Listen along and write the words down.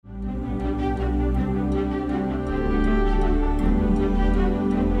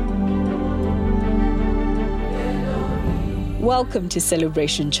Welcome to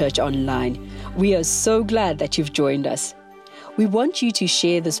Celebration Church Online. We are so glad that you've joined us. We want you to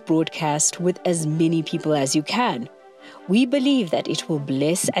share this broadcast with as many people as you can. We believe that it will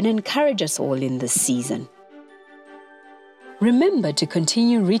bless and encourage us all in this season. Remember to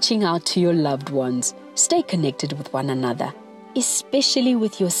continue reaching out to your loved ones. Stay connected with one another, especially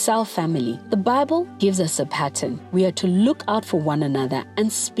with your cell family. The Bible gives us a pattern. We are to look out for one another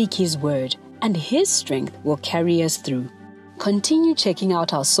and speak His word, and His strength will carry us through. Continue checking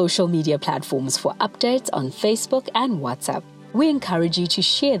out our social media platforms for updates on Facebook and WhatsApp. We encourage you to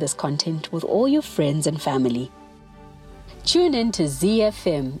share this content with all your friends and family. Tune in to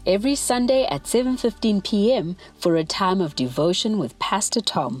ZFM every Sunday at 7:15 p.m. for a time of devotion with Pastor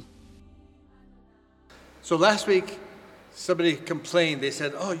Tom. So last week, somebody complained. They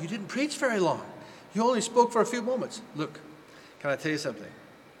said, "Oh, you didn't preach very long. You only spoke for a few moments." Look, can I tell you something?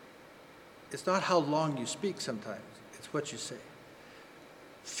 It's not how long you speak sometimes. It's what you say.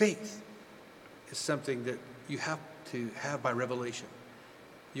 Faith is something that you have to have by revelation.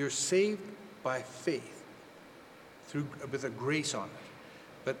 You're saved by faith with a grace on it.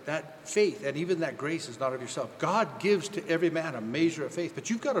 But that faith, and even that grace, is not of yourself. God gives to every man a measure of faith,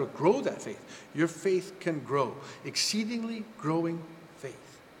 but you've got to grow that faith. Your faith can grow, exceedingly growing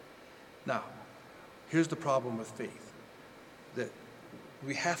faith. Now, here's the problem with faith, that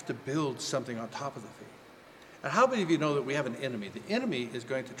we have to build something on top of the faith. And how many of you know that we have an enemy? The enemy is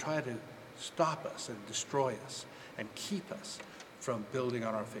going to try to stop us and destroy us and keep us from building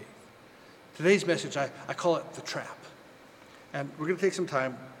on our faith. Today's message, I call it the trap. And we're going to take some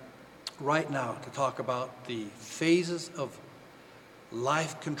time right now to talk about the phases of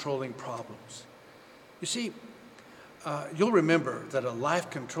life-controlling problems. You see, you'll remember that a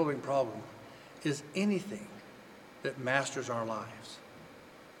life-controlling problem is anything that masters our lives.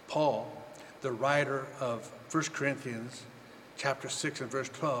 Paul, the writer of 1 Corinthians chapter 6 and verse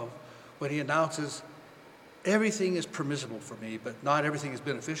 12, when he announces, "Everything is permissible for me, but not everything is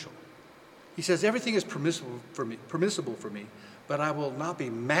beneficial." He says, everything is permissible for me, but I will not be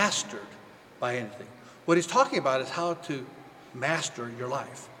mastered by anything. What he's talking about is how to master your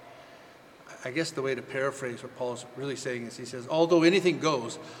life. I guess the way to paraphrase what Paul's really saying is, he says, although anything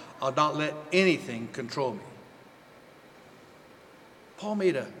goes, I'll not let anything control me. Paul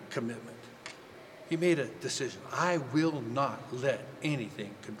made a commitment. He made a decision. I will not let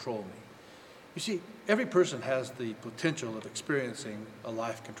anything control me. You see, every person has the potential of experiencing a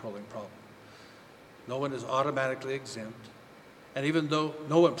life-controlling problem. No one is automatically exempt. And even though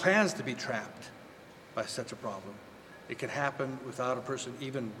no one plans to be trapped by such a problem, it can happen without a person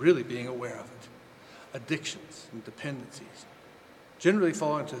even really being aware of it. Addictions and dependencies generally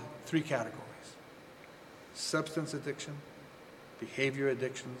fall into three categories: substance addiction, behavior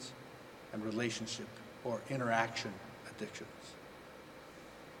addictions, and relationship or interaction addictions.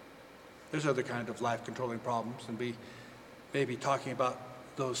 There's other kind of life-controlling problems, and we may be talking about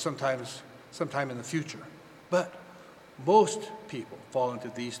those sometime in the future. But most people fall into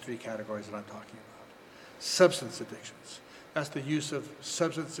these three categories that I'm talking about. Substance addictions. That's the use of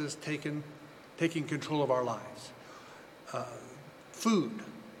substances taking control of our lives. Food,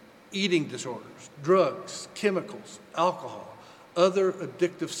 eating disorders, drugs, chemicals, alcohol, other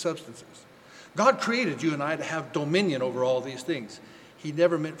addictive substances. God created you and I to have dominion over all these things. He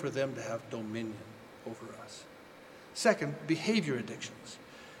never meant for them to have dominion over us. Second, behavior addictions.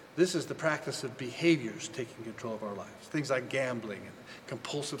 This is the practice of behaviors taking control of our lives. Things like gambling and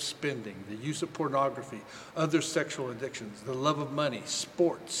compulsive spending, the use of pornography, other sexual addictions, the love of money,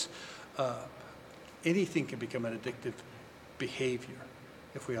 sports. Anything can become an addictive behavior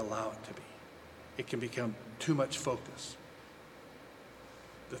if we allow it to be. It can become too much focus.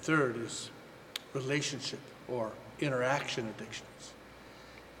 The third is relationship or interaction addictions.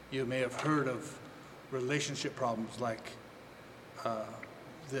 You may have heard of relationship problems like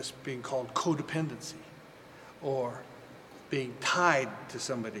this being called codependency, or being tied to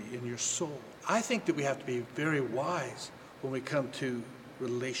somebody in your soul. I think that we have to be very wise when we come to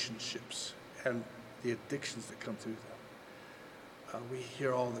relationships and the addictions that come through them. We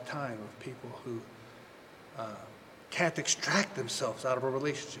hear all the time of people who can't extract themselves out of a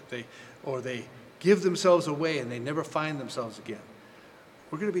relationship. They give themselves away and they never find themselves again.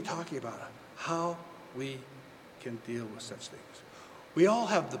 We're going to be talking about how we can deal with such things. We all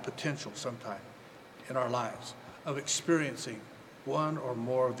have the potential sometime in our lives of experiencing one or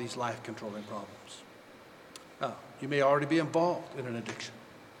more of these life-controlling problems. Now, you may already be involved in an addiction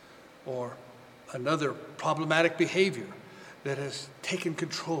or another problematic behavior that has taken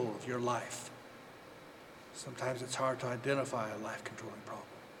control of your life. Sometimes it's hard to identify a life-controlling problem.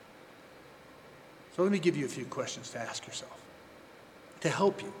 So let me give you a few questions to ask yourself. to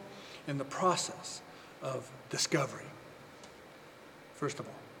help you in the process of discovery. First of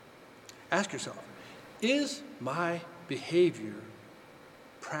all, ask yourself, is my behavior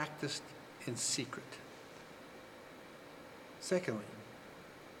practiced in secret? Secondly,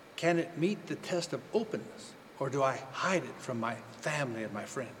 can it meet the test of openness, or do I hide it from my family and my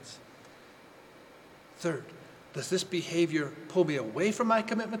friends? Third, does this behavior pull me away from my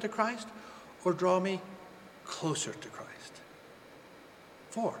commitment to Christ or draw me closer to Christ?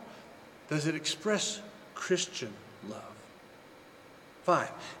 4, does it express Christian love?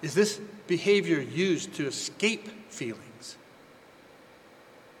 5, is this behavior used to escape feelings?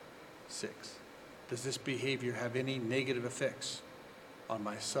 6, does this behavior have any negative effects on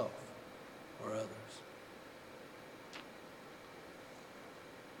myself or others?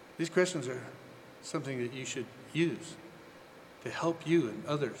 These questions are something that you should use to help you and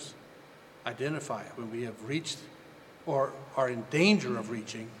others identify when we have reached or are in danger of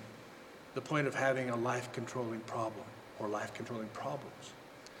reaching the point of having a life-controlling problem or life-controlling problems.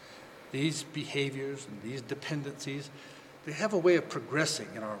 These behaviors and these dependencies, they have a way of progressing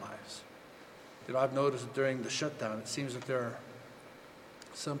in our lives. You know, I've noticed that during the shutdown, it seems that there are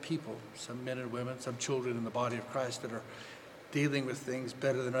some people, some men and women, some children in the body of Christ that are dealing with things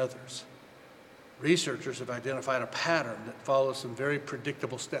better than others. Researchers have identified a pattern that follows some very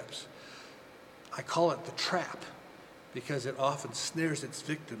predictable steps. I call it the trap because it often snares its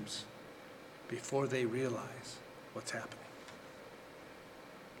victims before they realize what's happening.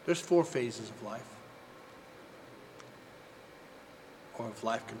 There's 4 phases of life, or of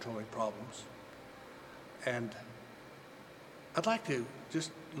life-controlling problems. And I'd like to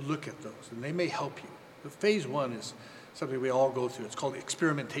just look at those, and they may help you. The phase 1 is something we all go through. It's called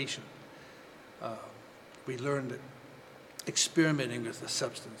experimentation. We learn that experimenting with a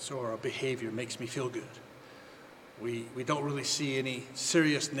substance or a behavior makes me feel good. We don't really see any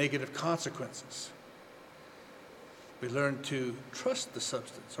serious negative consequences. We learn to trust the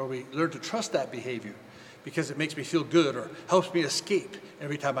substance, or we learn to trust that behavior because it makes me feel good or helps me escape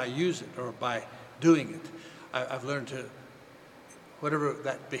every time I use it or by doing it. I've learned to, whatever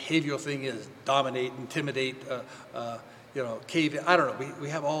that behavioral thing is, dominate, intimidate, cave in. I don't know. We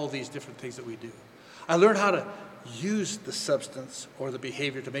have all these different things that we do. I learned how to use the substance or the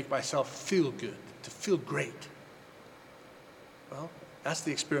behavior to make myself feel good, to feel great. Well, that's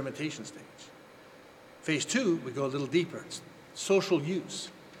the experimentation stage. Phase 2, we go a little deeper. It's social use.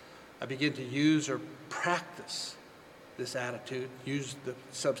 I begin to use or practice this attitude, use the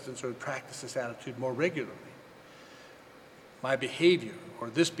substance or practice this attitude more regularly. My behavior, or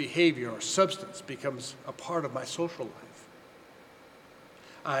this behavior or substance, becomes a part of my social life.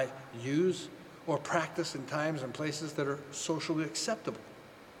 I use or practice in times and places that are socially acceptable.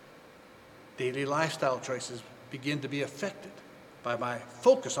 Daily lifestyle choices begin to be affected by my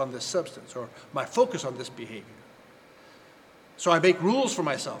focus on this substance or my focus on this behavior. So I make rules for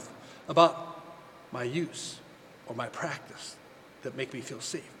myself about my use or my practice that make me feel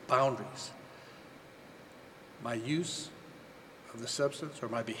safe, boundaries. My use of the substance or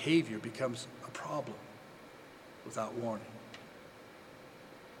my behavior becomes a problem without warning.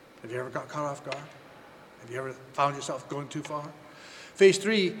 Have you ever got caught off guard? Have you ever found yourself going too far? Phase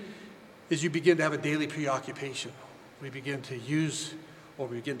 3 is you begin to have a daily preoccupation. We begin to use or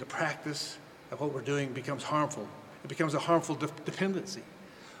we begin to practice, and what we're doing becomes harmful. It becomes a harmful dependency.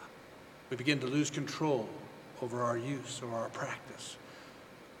 We begin to lose control over our use or our practice.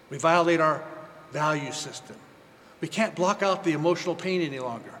 We violate our value system. We can't block out the emotional pain any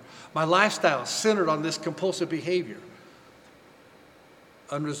longer. My lifestyle is centered on this compulsive behavior.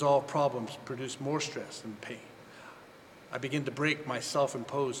 Unresolved problems produce more stress and pain. I begin to break my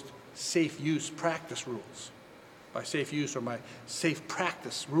self-imposed safe use practice rules. By safe use or my safe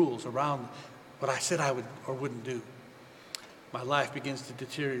practice rules around what I said I would or wouldn't do. My life begins to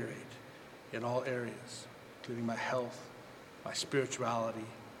deteriorate in all areas, including my health, my spirituality,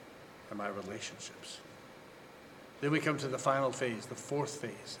 and my relationships. Then we come to the final phase, the 4th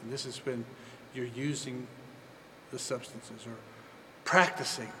phase, and this is when you're using the substances or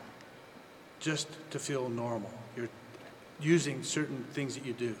practicing just to feel normal. You're using certain things that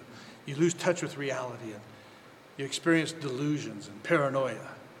you do. You lose touch with reality and you experience delusions and paranoia.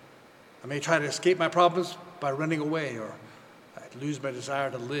 I may try to escape my problems by running away, or I lose my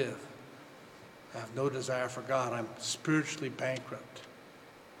desire to live. I have no desire for God. I'm spiritually bankrupt.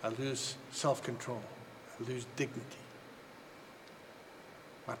 I lose self-control. I lose dignity.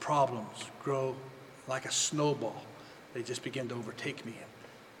 My problems grow like a snowball. They just begin to overtake me,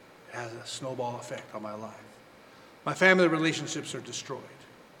 and it has a snowball effect on my life. My family relationships are destroyed.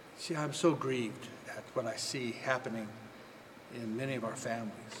 See, I'm so grieved at what I see happening in many of our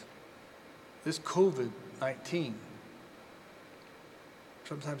families. This COVID-19,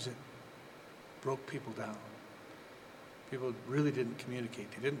 sometimes it broke people down. People really didn't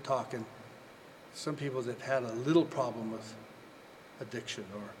communicate. They didn't talk. And some people that had a little problem with addiction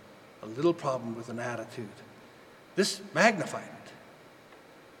or a little problem with an attitude, this magnified it.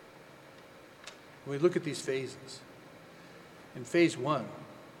 When we look at these phases, in phase 1,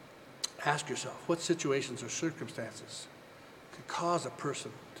 ask yourself, what situations or circumstances could cause a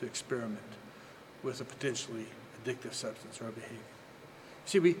person to experiment with a potentially addictive substance or a behavior?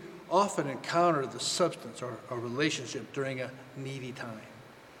 See, we often encounter the substance or a relationship during a needy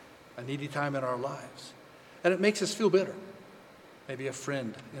time in our lives. And it makes us feel better. Maybe a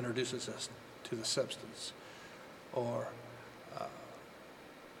friend introduces us to the substance, or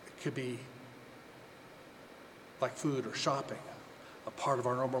it could be like food or shopping, a part of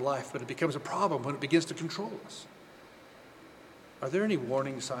our normal life, but it becomes a problem when it begins to control us. Are there any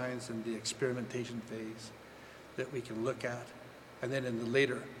warning signs in the experimentation phase that we can look at? And then in the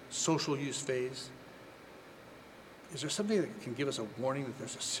later social use phase, is there something that can give us a warning that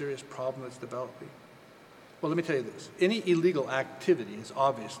there's a serious problem that's developing? Well, let me tell you this. Any illegal activity is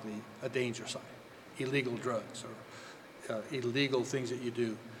obviously a danger sign. Illegal drugs or illegal things that you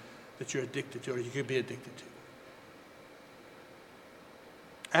do that you're addicted to or you could be addicted to.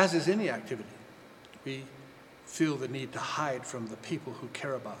 As is any activity, we feel the need to hide from the people who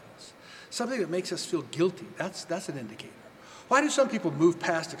care about us. Something that makes us feel guilty, that's an indicator. Why do some people move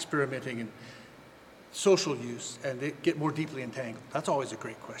past experimenting in social use and they get more deeply entangled? That's always a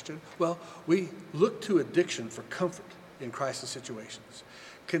great question. Well, we look to addiction for comfort in crisis situations.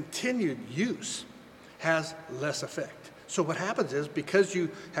 Continued use has less effect. So what happens is, because you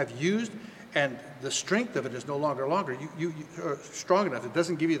have used and the strength of it is no longer you are strong enough, it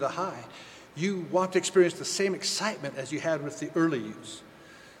doesn't give you the high, you want to experience the same excitement as you had with the early use.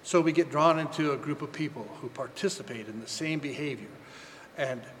 So we get drawn into a group of people who participate in the same behavior,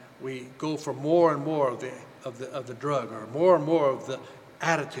 and we go for more and more of the drug, or more and more of the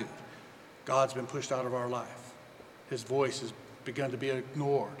attitude. God's been pushed out of our life. His voice has begun to be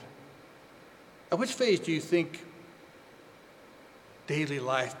ignored. At which phase do you think daily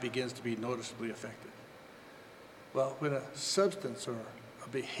life begins to be noticeably affected? Well, when a substance or a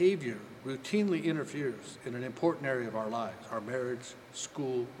behavior routinely interferes in an important area of our lives, our marriage,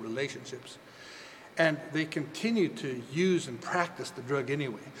 school, relationships, and they continue to use and practice the drug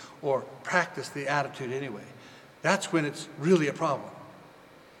anyway, or practice the attitude anyway, that's when it's really a problem.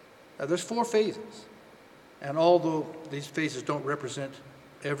 Now, there's 4 phases, and although these phases don't represent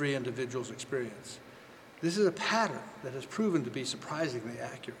every individual's experience, this is a pattern that has proven to be surprisingly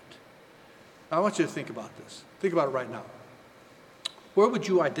accurate. Now, I want you to think about this. Think about it right now. Where would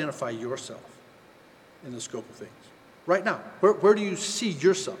you identify yourself in the scope of things? Right now, where do you see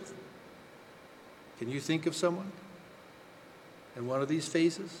yourself? Can you think of someone in one of these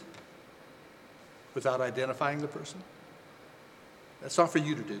phases without identifying the person? That's not for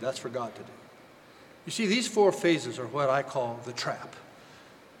you to do. That's for God to do. You see, these 4 phases are what I call the trap.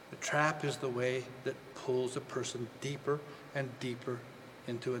 The trap is the way that pulls a person deeper and deeper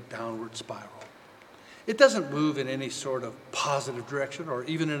into a downward spiral. It doesn't move in any sort of positive direction or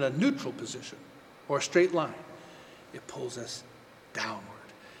even in a neutral position or a straight line. It pulls us downward.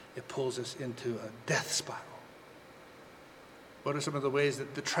 It pulls us into a death spiral. What are some of the ways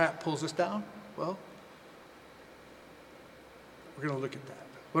that the trap pulls us down? Well, we're going to look at that.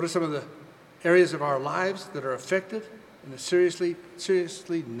 What are some of the areas of our lives that are affected in a seriously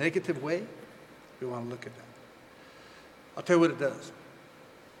negative way? We want to look at that. I'll tell you what it does.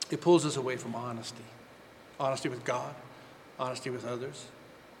 It pulls us away from honesty. Honesty with God, honesty with others,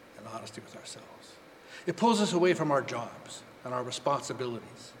 and honesty with ourselves. It pulls us away from our jobs and our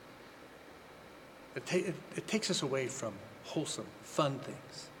responsibilities. It takes us away from wholesome, fun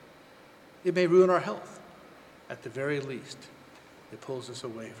things. It may ruin our health. At the very least, it pulls us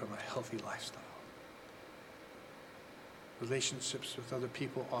away from a healthy lifestyle. Relationships with other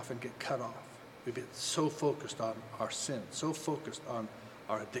people often get cut off. We get so focused on our sin, so focused on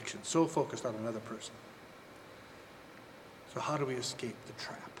our addiction, so focused on another person. So how do we escape the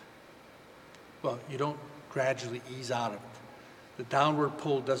trap? Well, you don't gradually ease out of it. The downward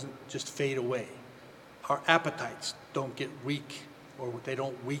pull doesn't just fade away. Our appetites don't get weak, or they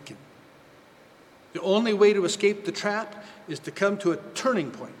don't weaken. The only way to escape the trap is to come to a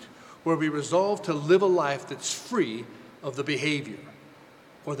turning point where we resolve to live a life that's free of the behavior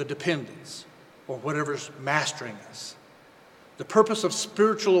or the dependence or whatever's mastering us. The purpose of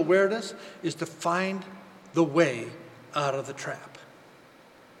spiritual awareness is to find the way out of the trap.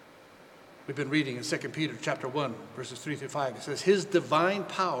 We've been reading in 2 Peter chapter 1, verses 3 through 5. It says, his divine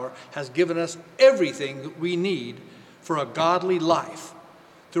power has given us everything that we need for a godly life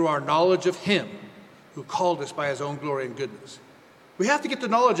through our knowledge of him who called us by his own glory and goodness. We have to get the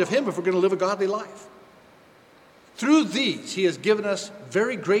knowledge of him if we're going to live a godly life. Through these, he has given us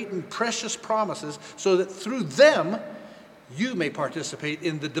very great and precious promises so that through them, you may participate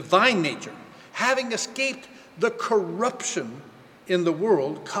in the divine nature, having escaped the corruption in the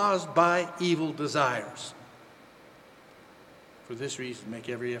world caused by evil desires. For this reason, make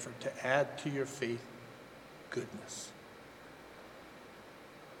every effort to add to your faith goodness,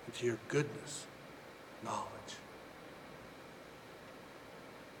 and to your goodness, knowledge.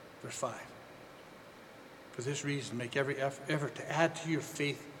 Verse 5. For this reason, make every effort to add to your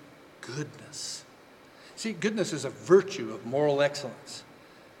faith goodness. See, goodness is a virtue of moral excellence.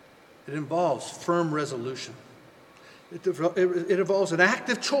 It involves firm resolution. It involves an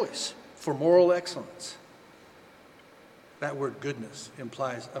active choice for moral excellence. That word goodness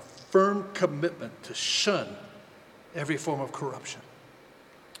implies a firm commitment to shun every form of corruption.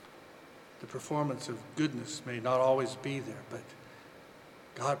 The performance of goodness may not always be there, but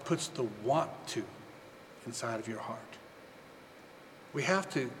God puts the want to inside of your heart. We have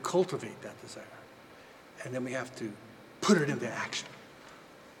to cultivate that desire, and then we have to put it into action.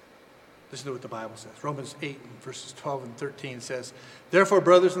 Listen to what the Bible says. Romans 8, verses 12 and 13 says, therefore,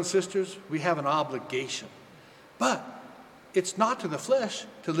 brothers and sisters, we have an obligation. But it's not to the flesh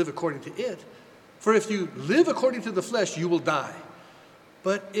to live according to it. For if you live according to the flesh, you will die.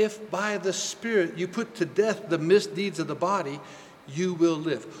 But if by the Spirit you put to death the misdeeds of the body, you will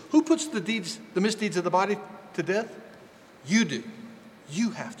live. Who puts the misdeeds of the body to death? You do. You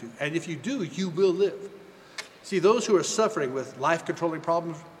have to. And if you do, you will live. See, those who are suffering with life-controlling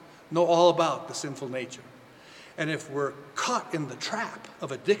problems know all about the sinful nature. And if we're caught in the trap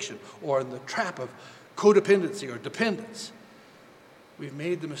of addiction or in the trap of codependency or dependence, we've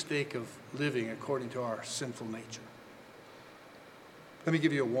made the mistake of living according to our sinful nature. Let me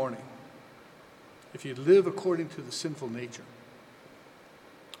give you a warning. If you live according to the sinful nature,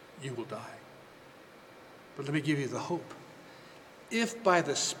 you will die. But let me give you the hope. If by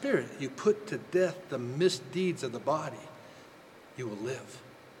the Spirit you put to death the misdeeds of the body, you will live.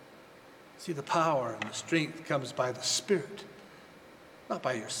 See, the power and the strength comes by the Spirit, not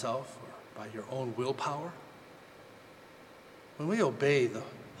by yourself or by your own willpower. When we obey the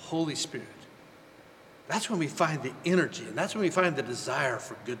Holy Spirit, that's when we find the energy, and that's when we find the desire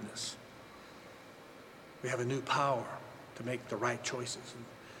for goodness. We have a new power to make the right choices and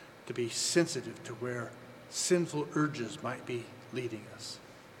to be sensitive to where sinful urges might be leading us.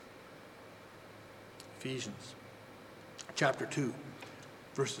 Ephesians chapter 2,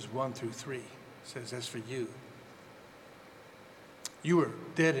 verses 1 through 3 says, as for you, you were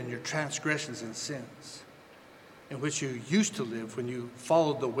dead in your transgressions and sins, in which you used to live when you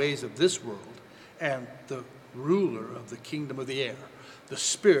followed the ways of this world and the ruler of the kingdom of the air, the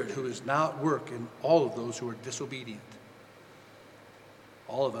Spirit who is now at work in all of those who are disobedient.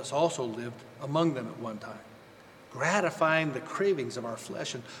 All of us also lived among them at one time, gratifying the cravings of our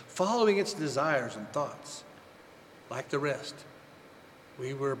flesh and following its desires and thoughts. Like the rest,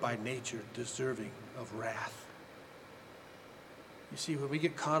 we were by nature deserving of wrath. You see, when we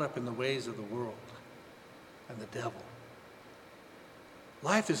get caught up in the ways of the world and the devil,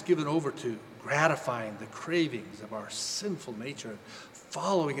 life is given over to gratifying the cravings of our sinful nature and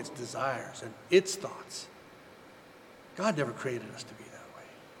following its desires and its thoughts. God never created us to be that way.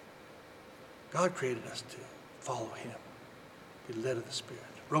 God created us to follow him, be led of the Spirit.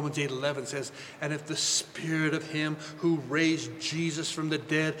 Romans 8:11 says, and if the Spirit of him who raised Jesus from the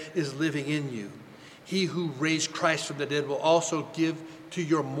dead is living in you, he who raised Christ from the dead will also give to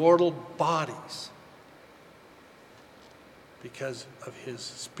your mortal bodies, because of his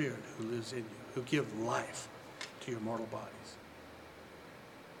Spirit who lives in you, who gives life to your mortal bodies.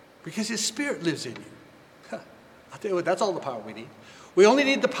 Because his Spirit lives in you. I'll tell you what, that's all the power we need. We only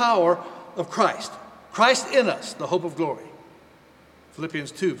need the power of Christ. Christ in us, the hope of glory.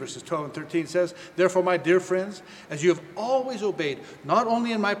 Philippians 2, verses 12 and 13 says, therefore, my dear friends, as you have always obeyed, not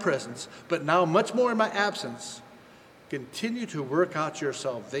only in my presence, but now much more in my absence, continue to work out your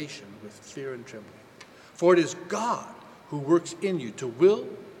salvation with fear and trembling. For it is God who works in you to will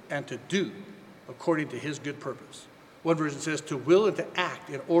and to do according to his good purpose. One version says to will and to act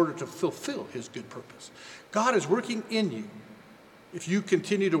in order to fulfill his good purpose. God is working in you. If you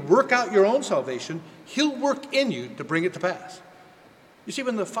continue to work out your own salvation, he'll work in you to bring it to pass. You see,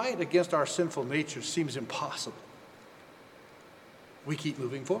 when the fight against our sinful nature seems impossible, we keep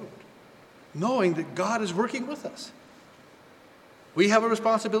moving forward, knowing that God is working with us. We have a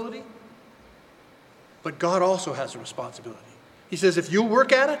responsibility, But God also has a responsibility. He says, if you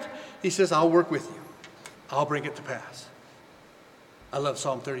work at it, he says, I'll work with you. I'll bring it to pass. I love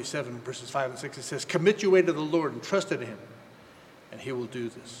Psalm 37, verses 5 and 6. It says, commit your way to the Lord and trust in him, and he will do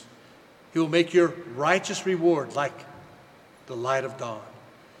this. He will make your righteous reward like the light of dawn,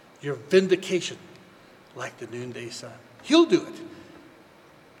 your vindication like the noonday sun. He'll do it.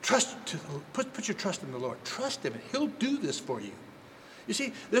 Put your trust in the Lord. Trust him, and he'll do this for you. You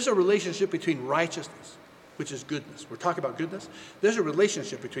see, there's a relationship between righteousness, which is goodness. We're talking about goodness. There's a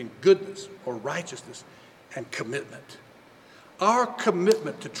relationship between goodness or righteousness and commitment. Our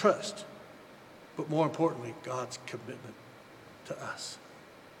commitment to trust, but more importantly, God's commitment to us.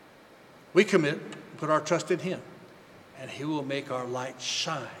 We commit, put our trust in him, and he will make our light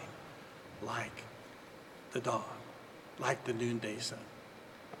shine like the dawn, like the noonday sun.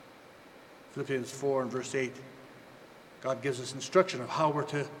 Philippians 4 and verse 8, God gives us instruction of how we're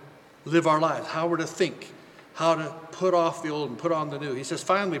to live our lives, how we're to think, how to put off the old and put on the new. He says,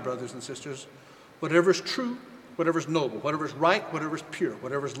 finally, brothers and sisters, whatever is true, whatever is noble, whatever is right, whatever is pure,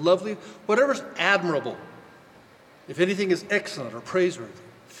 whatever is lovely, whatever is admirable, if anything is excellent or praiseworthy,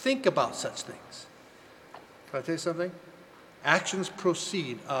 think about such things. Can I tell you something? Actions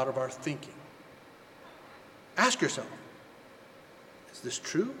proceed out of our thinking. Ask yourself, is this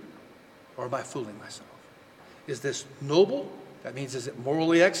true, or am I fooling myself? Is this noble? That means, is it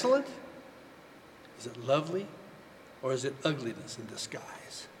morally excellent? Is it lovely? Or is it ugliness in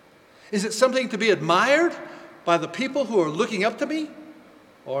disguise? Is it something to be admired by the people who are looking up to me?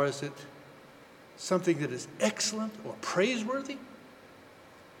 Or is it something that is excellent or praiseworthy?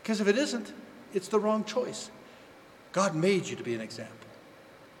 Because if it isn't, it's the wrong choice. God made you to be an example.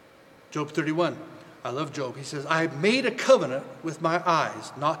 Job 31. I love Job. He says, I made a covenant with my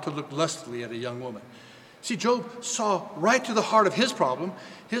eyes not to look lustfully at a young woman. See, Job saw right to the heart of his problem.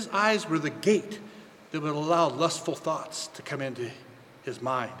 His eyes were the gate that would allow lustful thoughts to come into his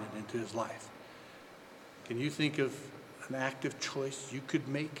mind and into his life. Can you think of an active choice you could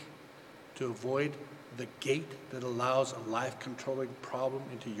make to avoid the gate that allows a life-controlling problem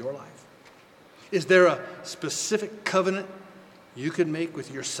into your life? Is there a specific covenant you can make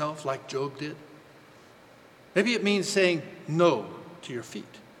with yourself like Job did? Maybe it means saying no to your feet.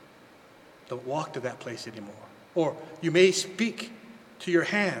 Don't walk to that place anymore. Or you may speak to your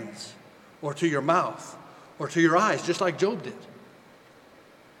hands or to your mouth or to your eyes, just like Job did.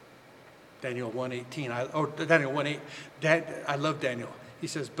 Daniel 1:18, Daniel 1:8. I love Daniel. He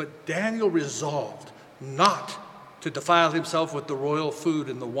says, but Daniel resolved not to defile himself with the royal food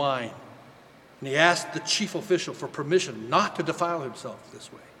and the wine. And he asked the chief official for permission not to defile himself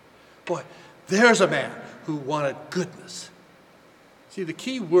this way. Boy, there's a man who wanted goodness. See, the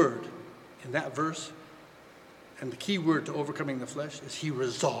key word in that verse and the key word to overcoming the flesh is he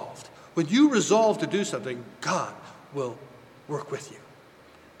resolved. When you resolve to do something, God will work with you.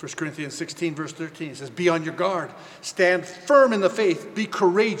 1 Corinthians 16, verse 13, it says, be on your guard, stand firm in the faith, be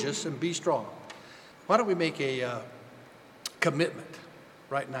courageous, and be strong. Why don't we make a commitment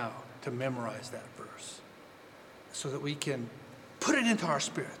right now to memorize that verse so that we can put it into our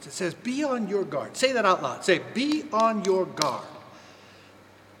spirits. It says, be on your guard. Say that out loud. Say, be on your guard.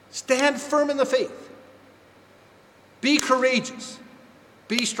 Stand firm in the faith. Be courageous.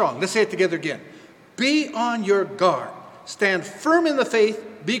 Be strong. Let's say it together again. Be on your guard. Stand firm in the faith.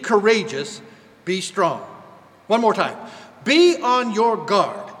 Be courageous. Be strong. One more time. Be on your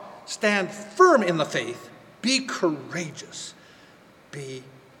guard. Stand firm in the faith. Be courageous. Be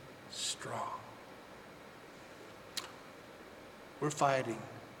strong. We're fighting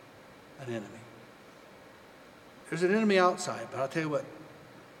an enemy. There's an enemy outside, but I'll tell you what,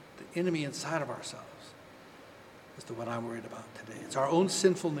 the enemy inside of ourselves is the one I'm worried about today. It's our own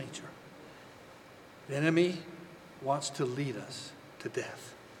sinful nature. The enemy wants to lead us to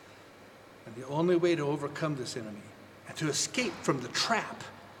death. And the only way to overcome this enemy and to escape from the trap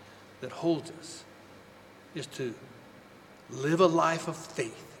that holds us is to live a life of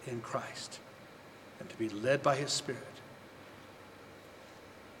faith in Christ and to be led by his Spirit.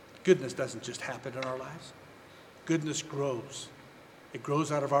 Goodness doesn't just happen in our lives. Goodness grows. It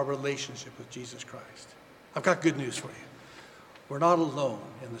grows out of our relationship with Jesus Christ. I've got good news for you. We're not alone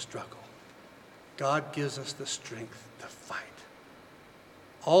in the struggle. God gives us the strength to fight.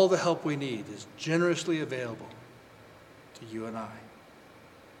 All the help we need is generously available to you and I.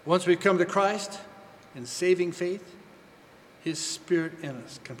 Once we come to Christ in saving faith, his Spirit in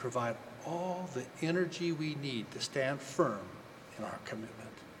us can provide all the energy we need to stand firm in our commitment.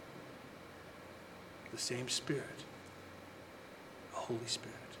 The same Spirit, the Holy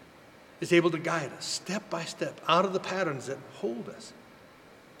Spirit, is able to guide us step by step out of the patterns that hold us.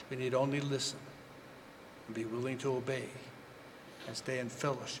 We need only listen and be willing to obey and stay in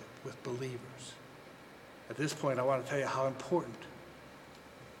fellowship with believers. At this point, I want to tell you how important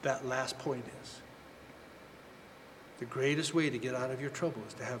that last point is. The greatest way to get out of your trouble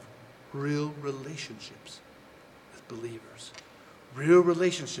is to have real relationships with believers, real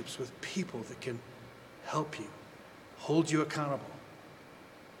relationships with people that can help you, hold you accountable.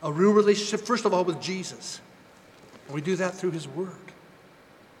 A real relationship, first of all, with Jesus. And we do that through his word.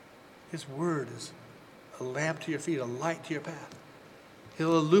 His word is a lamp to your feet, a light to your path.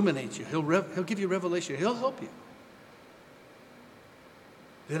 He'll illuminate you. He'll give you revelation. He'll help you.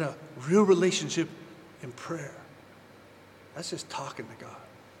 Then a real relationship in prayer. That's just talking to God.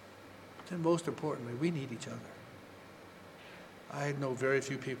 But then most importantly, we need each other. I know very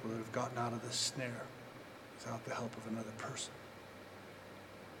few people that have gotten out of this snare without the help of another person.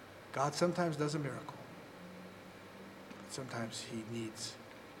 God sometimes does a miracle, but sometimes he needs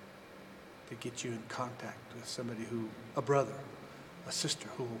to get you in contact with somebody a brother, a sister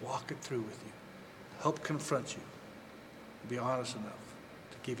who will walk it through with you, help confront you, and be honest enough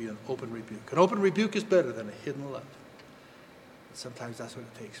to give you an open rebuke. An open rebuke is better than a hidden love. And sometimes that's what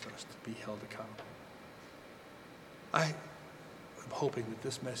it takes for us to be held accountable. I am hoping that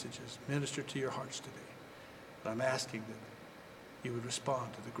this message has ministered to your hearts today. And I'm asking that you would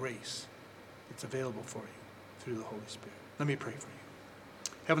respond to the grace that's available for you through the Holy Spirit. Let me pray for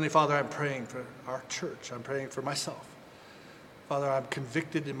you. Heavenly Father, I'm praying for our church. I'm praying for myself. Father, I'm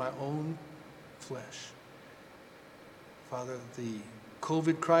convicted in my own flesh. Father, the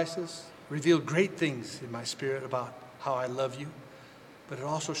COVID crisis revealed great things in my spirit about how I love you, but it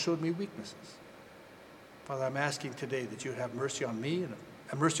also showed me weaknesses. Father, I'm asking today that you would have mercy on me and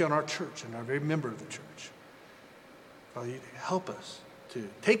have mercy on our church and every member of the church. Father, you'd help us to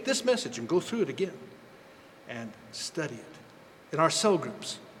take this message and go through it again and study it. In our cell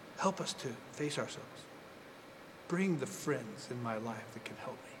groups, help us to face ourselves. Bring the friends in my life that can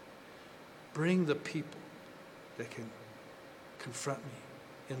help me. Bring the people that can confront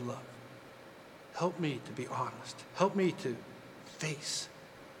me in love. Help me to be honest. Help me to face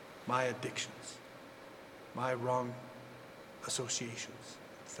my addictions, my wrong associations,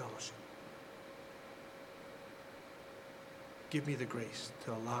 fellowship. Give me the grace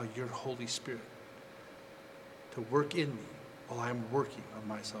to allow your Holy Spirit to work in me while I'm working on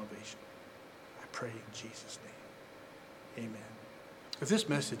my salvation. I pray in Jesus' name. Amen. If this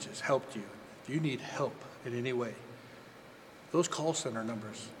message has helped you, if you need help in any way, those call center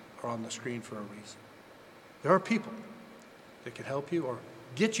numbers are on the screen for a reason. There are people that can help you or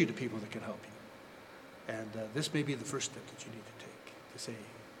get you to people that can help you. And this may be the first step that you need to take to say,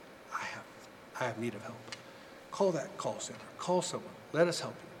 I have need of help. Call that call center. Call someone. Let us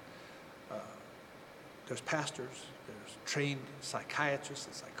help you. There's pastors, there's trained psychiatrists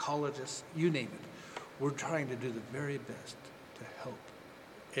and psychologists, you name it. We're trying to do the very best to help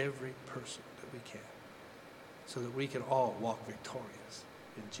every person that we can so that we can all walk victorious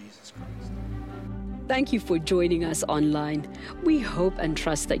in Jesus Christ. Thank you for joining us online. We hope and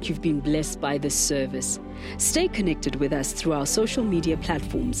trust that you've been blessed by this service. Stay connected with us through our social media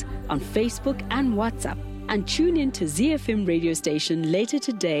platforms on Facebook and WhatsApp. And tune in to ZFM radio station later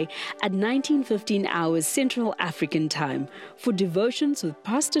today at 19:15 hours Central African Time for devotions with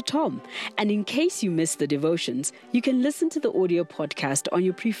Pastor Tom. And in case you missed the devotions, you can listen to the audio podcast on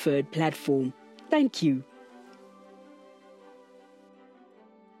your preferred platform. Thank you.